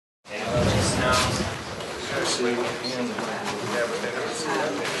You?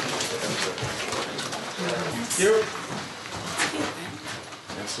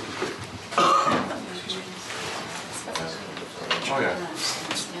 Oh yeah.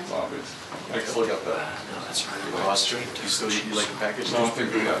 Obvious. I still got that. No, that's right. Cross street. You still you like the package? No, Just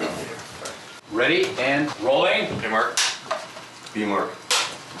figure it out. Ready and rolling. Hey, Mark. Be Mark.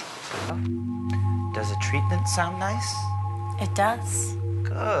 Does the treatment sound nice? It does.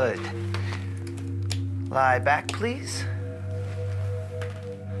 Good. Lie back, please.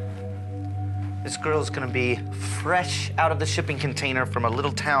 This girl's gonna be fresh out of the shipping container from a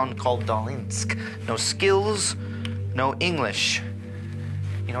little town called Dolinsk. No skills, no English.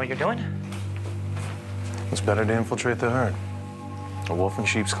 You know what you're doing? It's better to infiltrate the herd. A wolf in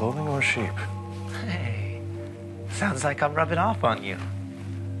sheep's clothing or sheep? Hey, sounds like I'm rubbing off on you.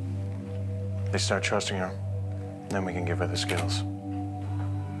 They start trusting her, then we can give her the skills.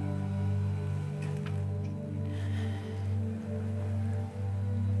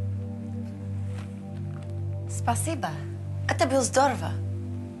 Спасибо. Это был здорово.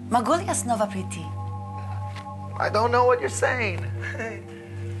 Могу ли я снова прийти? I don't know what you're saying.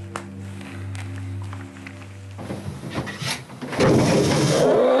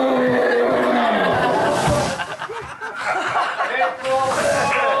 Oh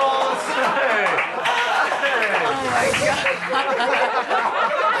my God.